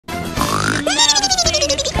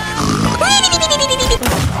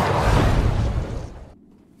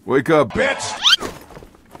Wake up, bitch!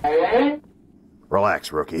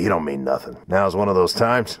 Relax, rookie. He don't mean nothing. Now's one of those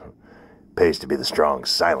times. Pays to be the strong,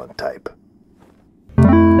 silent type.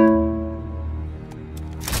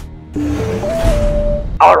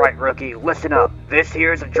 Alright, rookie, listen up. This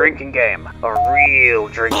here's a drinking game. A real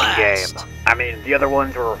drinking game. I mean, the other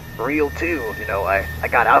ones were real too. You know, I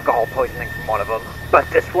got alcohol poisoning from one of them. But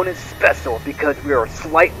this one is special because we are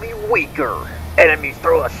slightly weaker. Enemies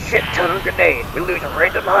throw a shit ton of grenades. We lose a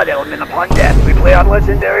random HUD element upon death. We play on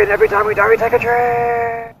Legendary, and every time we die, we take a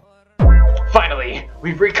drink. Finally,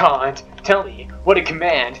 we've reconned. Tell me, what did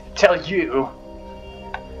Command tell you?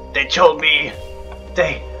 They told me.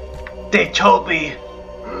 They told me.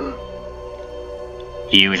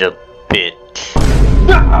 He was a bitch.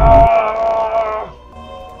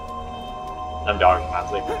 I'm dogging, not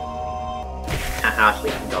sleeping. Haha,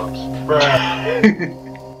 sleeping dogs.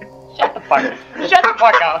 Shut the fuck up. Shut the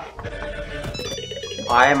fuck up.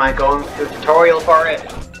 Why am I going through the tutorial for it?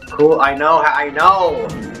 Cool, I know.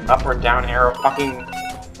 Up or down arrow, fucking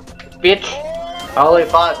bitch. Holy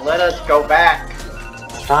fuck, let us go back.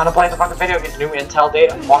 Trying to play the fucking video, get new intel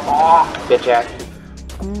data. Fuck off, bitch ass.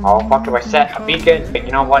 Oh fuck, do I set a beacon?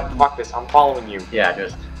 You know what? Fuck this, I'm following you. Yeah,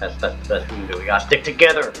 just that's what we do. We gotta stick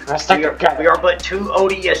together. We are but two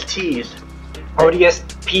ODSTs.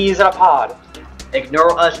 ODSPs in a pod.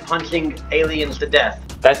 Ignore us punching aliens to death.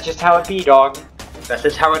 That's just how it be, dog. That's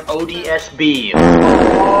just how an ODS be.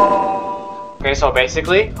 Okay, so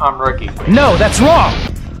basically, I'm rookie. No, that's wrong!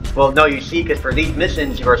 Well, no, you see, because for these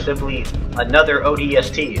missions, you are simply another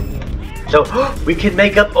ODST. So, we can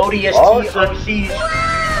make up ODST OCs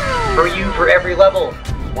for you for every level.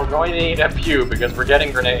 We're going to need a few because we're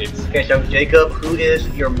getting grenades. Okay, so Jacob, who is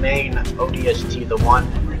your main ODST, the one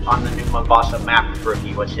on the new Mombasa map,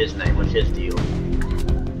 rookie? What's his name? What's his deal?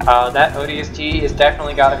 That ODST is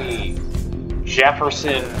definitely gotta be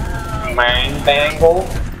Jefferson Manbangle.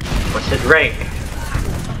 What's his rank?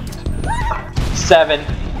 7.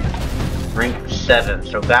 Rank 7,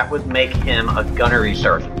 so that would make him a gunnery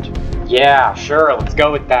sergeant. Yeah, sure, let's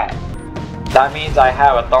go with that. That means I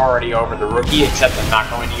have authority over the rookie, except I'm not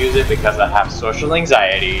going to use it because I have social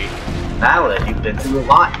anxiety. Valid, you've been through a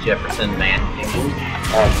lot, Jefferson Manbangle.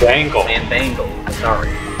 Manbangle,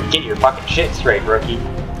 sorry. Get your fucking shit straight, rookie.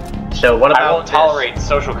 So what about I won't tolerate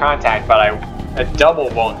social contact, but a double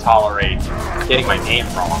won't tolerate getting my name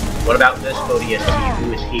wrong. What about this ODST?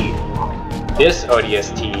 Who is he? This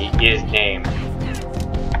ODST is named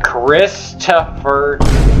Christopher.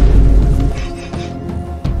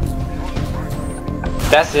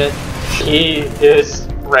 That's it. He is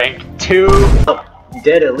rank 2.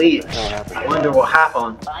 Dead elite. I wonder what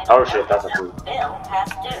happened. Oh shit, that's a food.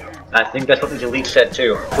 I think that's what the elite said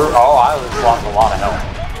too. Oh, I just lost a lot of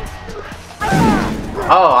health.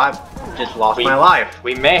 Oh, I just lost my life.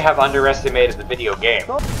 We may have underestimated the video game.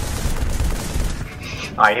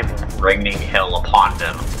 I am raining hell upon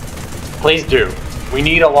them. Please do. We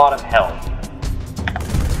need a lot of hell.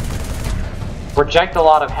 Project a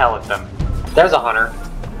lot of hell at them. There's a hunter.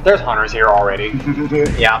 There's hunters here already.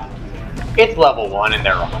 Yeah. It's level 1 and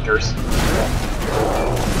there are hunters.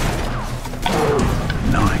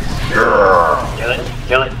 Nice. Kill it,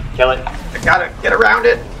 kill it, kill it. I gotta get around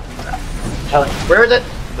it. Kill it. Where is it?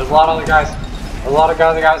 There's a lot of other guys. There's a lot of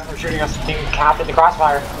other guys that are shooting us, being capped in the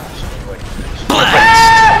crossfire.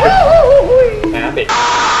 And bitch.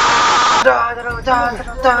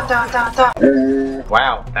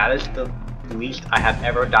 Wow, that is the least I have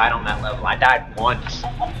ever died on that level. I died once.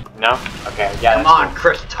 No? Okay, yeah. Come on,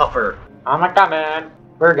 Christopher. I'm like, come man.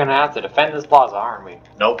 We're gonna have to defend this plaza, aren't we?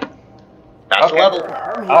 Nope. That's okay. level.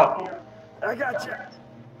 Oh. I got you.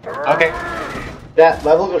 Okay. That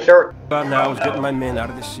level goes short. About now is getting my men out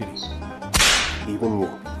of the city. Even you.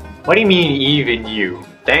 What do you mean, even you?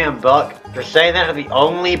 Damn, Buck. You're saying that to the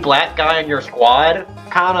only black guy in your squad?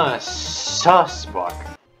 Kinda sus, Buck.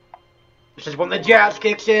 This is when the jazz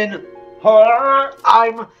kicks in.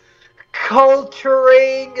 I'm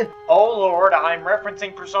culturing. Oh lord, I'm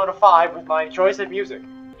referencing Persona 5 with my choice of music.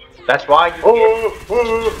 That's why you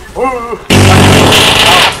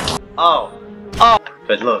Oh.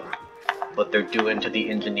 But look what they're doing to the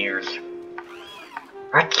engineers.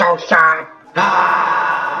 That's so sad.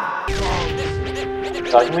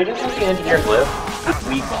 So can we just let the engineers live?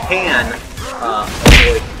 We can,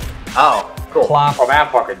 avoid... Oh, cool. Oh man,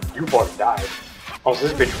 you fucking died. Oh, so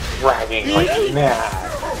this bitch dragging like mad.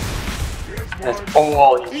 That's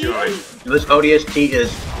all he's doing. This ODST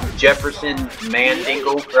is Jefferson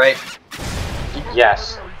Mandingle, right?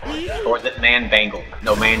 Yes. Or is it Manbangle?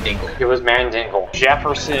 No, Mandingle. It was Mandingle.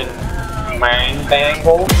 Jefferson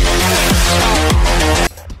Manbangle.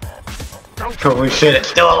 Holy shit, it's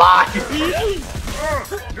still alive!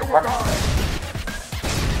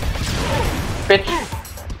 Bitch!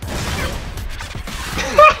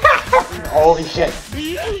 Holy shit.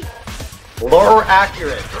 Lore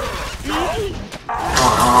accurate.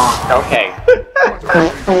 Okay.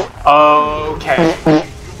 Okay.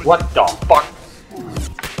 What the fuck?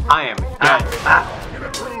 I am done.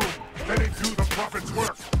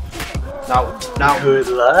 Now, good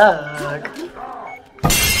luck.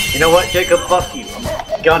 You know what, Jacob? Fuck you.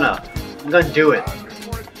 I'm gonna do it.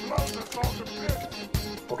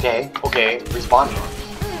 Okay, respond.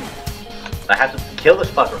 I have to kill this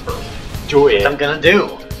fucker first. Do it. What I'm gonna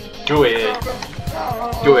do. Do it.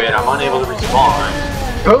 Do it. I'm unable to respond.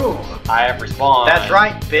 Boom! I have respawned. That's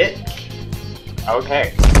right, bitch.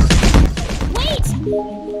 Okay.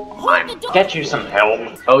 Wait! Get you some help.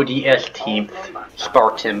 ODST.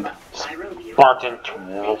 Spartan. Spartan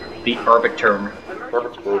tool. The Arbiter.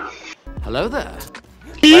 Hello there.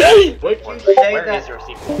 Would you say Where that? is your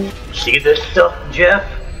sequel? See this stuff, Jeff?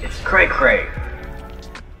 It's cray-cray.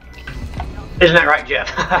 Isn't that right, Jeff?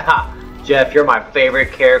 Jeff, you're my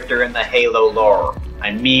favorite character in the Halo lore.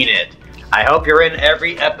 I mean it. I hope you're in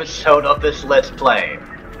every episode of this Let's Play.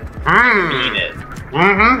 I mean it.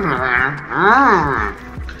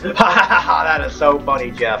 That is so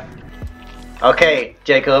funny, Jeff. Okay,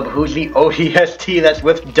 Jacob, who's the ODST that's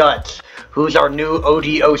with Dutch? Who's our new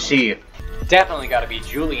ODOC? Definitely gotta be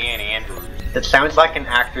Julianne Andrews. That sounds like an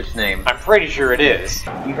actress name. I'm pretty sure it is.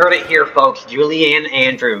 You heard it here, folks. Julianne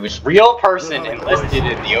Andrews. Real person enlisted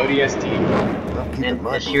in the ODST. And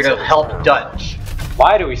is here to help Dutch.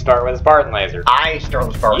 Why do we start with a Spartan laser? I start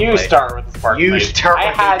with Spartan You Blade. start with the Spartan You laser. start I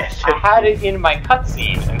with had it in my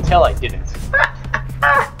cutscene until I didn't.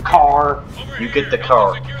 Car. You get the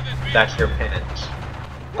car. That's your penance.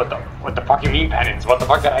 What the fuck you mean penance? What the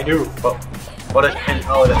fuck did I do? What is penance?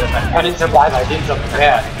 Oh, that's Penance implies I did something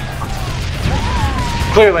bad.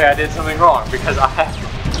 Clearly I did something wrong because I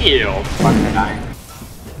killed fucking guy.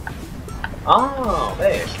 Oh,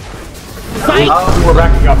 there. Oh, we're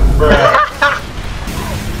backing up.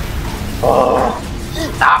 Oh.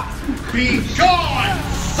 Stop. Be gone!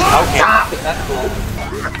 Okay. Stop. That's cool.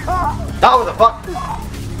 Oh, what the fuck?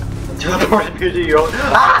 Do the worst music you own.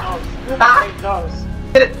 Ah! Ah!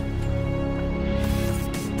 Hit it.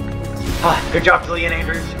 Ah, good job, Julianne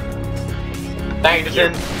Andrews. Thank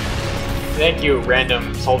you. Thank you,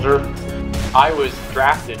 random soldier. I was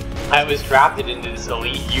drafted into this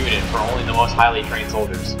elite unit for only the most highly trained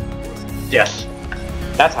soldiers. Yes.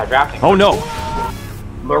 That's how drafting. Oh no!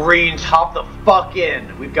 Marines, hop the fuck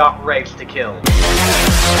in. We've got rapes to kill.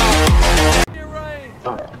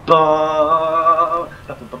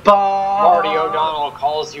 Marty O'Donnell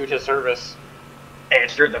calls you to service.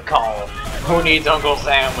 Answer the call. Who needs Uncle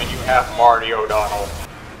Sam when you have Marty O'Donnell?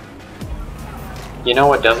 You know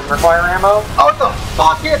what doesn't require ammo? Oh, what the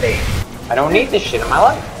fuck is he? I don't need this shit in my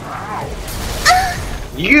life.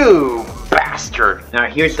 You bastard! Now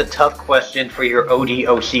here's the tough question for your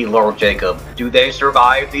ODOC lore, Jacob. Do they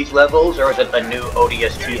survive these levels, or is it a new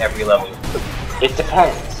ODST every level? It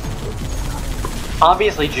depends.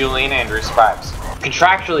 Obviously, Julianne Andrews survives.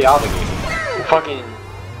 Contractually obligated. Fucking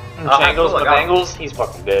Jangles the Bangles, he's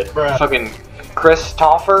fucking dead. Bruh. Fucking Chris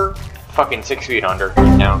Toffer, fucking 6 feet under.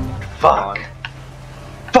 Now, Fuck.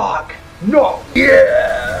 Fuck. No.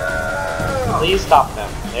 Yeah. please stop them.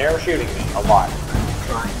 They're shooting me a lot.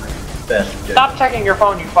 Trying my best. Stop checking your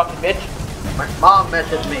phone, you fucking bitch. My mom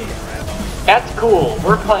messaged me. That's cool.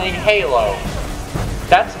 We're playing Halo.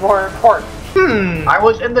 That's more important. I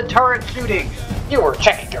was in the turret shooting. You were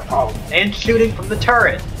checking your phone. And shooting from the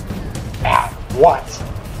turret. At what?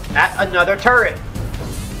 At another turret.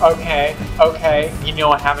 Okay. You know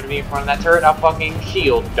what happened to me in front of that turret? A fucking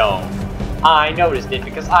shield dome. I noticed it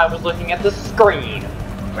because I was looking at the screen.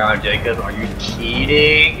 Wow, Jacob, are you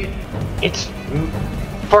cheating? It's...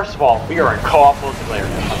 First of all, we are in co-op multiplayer.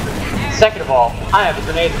 Second of all, I have a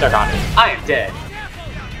grenade stuck on it. I am dead.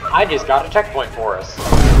 I just got a checkpoint for us.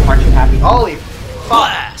 Aren't you happy? Holy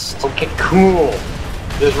Blast! Okay, cool.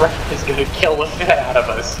 This rifle is gonna kill the shit out of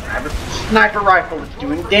us. I have a sniper rifle that's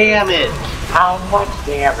doing damage. How much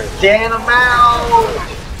damage? Dan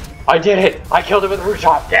amount. I did it! I killed it with a root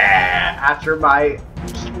shot. Yeah. After my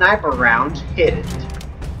sniper rounds hit it.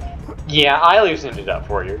 Yeah, I loosened it up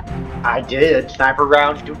for you. I did. Sniper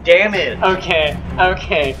rounds do damage. Okay.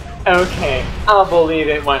 I'll believe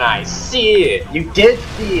it when I see it, You did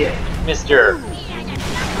see it. Mr.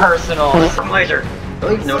 Personal. Some laser.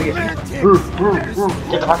 Really? No, you Get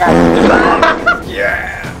the fuck out of here.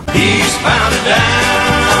 Yeah. He's found it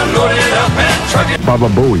down, loaded up and trucking. Baba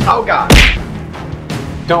Booey. Oh god.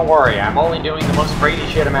 Don't worry, I'm only doing the most Brady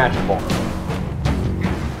shit imaginable.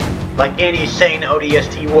 Like any sane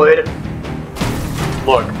ODST would.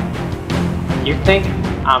 Look, you think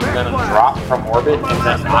I'm gonna drop from orbit and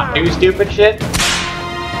then not do stupid shit?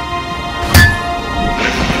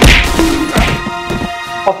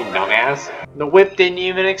 Fucking dumbass. The whip didn't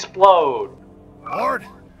even explode. Lord,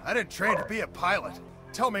 I didn't train to be a pilot.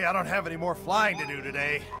 Tell me I don't have any more flying to do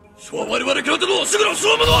today.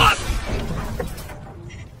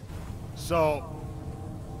 So,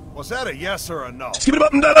 was that a yes or a no?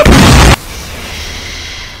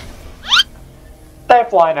 They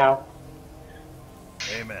fly now.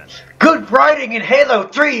 Amen. Good writing in Halo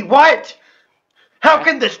 3, what? How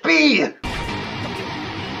can this be?